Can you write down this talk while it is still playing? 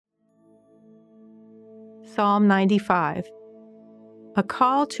Psalm 95. A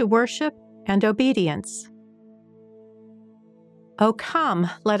call to worship and obedience. O come,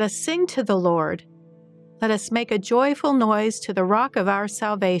 let us sing to the Lord. Let us make a joyful noise to the rock of our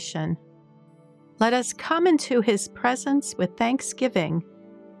salvation. Let us come into his presence with thanksgiving.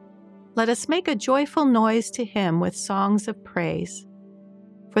 Let us make a joyful noise to him with songs of praise.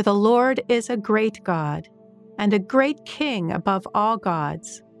 For the Lord is a great God, and a great King above all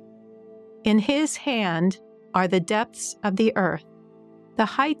gods. In his hand are the depths of the earth. The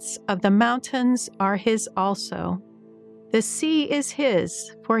heights of the mountains are his also. The sea is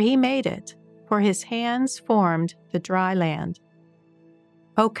his, for he made it, for his hands formed the dry land.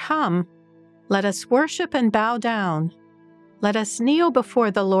 O come, let us worship and bow down. Let us kneel before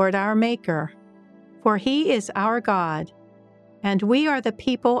the Lord our Maker, for he is our God, and we are the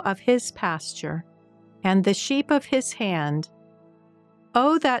people of his pasture, and the sheep of his hand.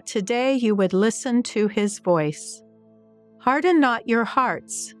 Oh, that today you would listen to his voice. Harden not your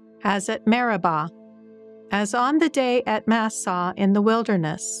hearts, as at Meribah, as on the day at Massah in the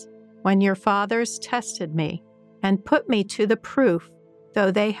wilderness, when your fathers tested me, and put me to the proof,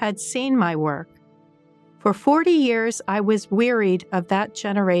 though they had seen my work. For 40 years I was wearied of that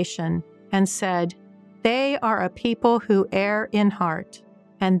generation, and said, They are a people who err in heart,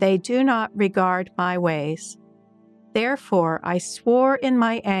 and they do not regard my ways. Therefore I swore in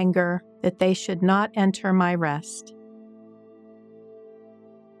my anger that they should not enter my rest.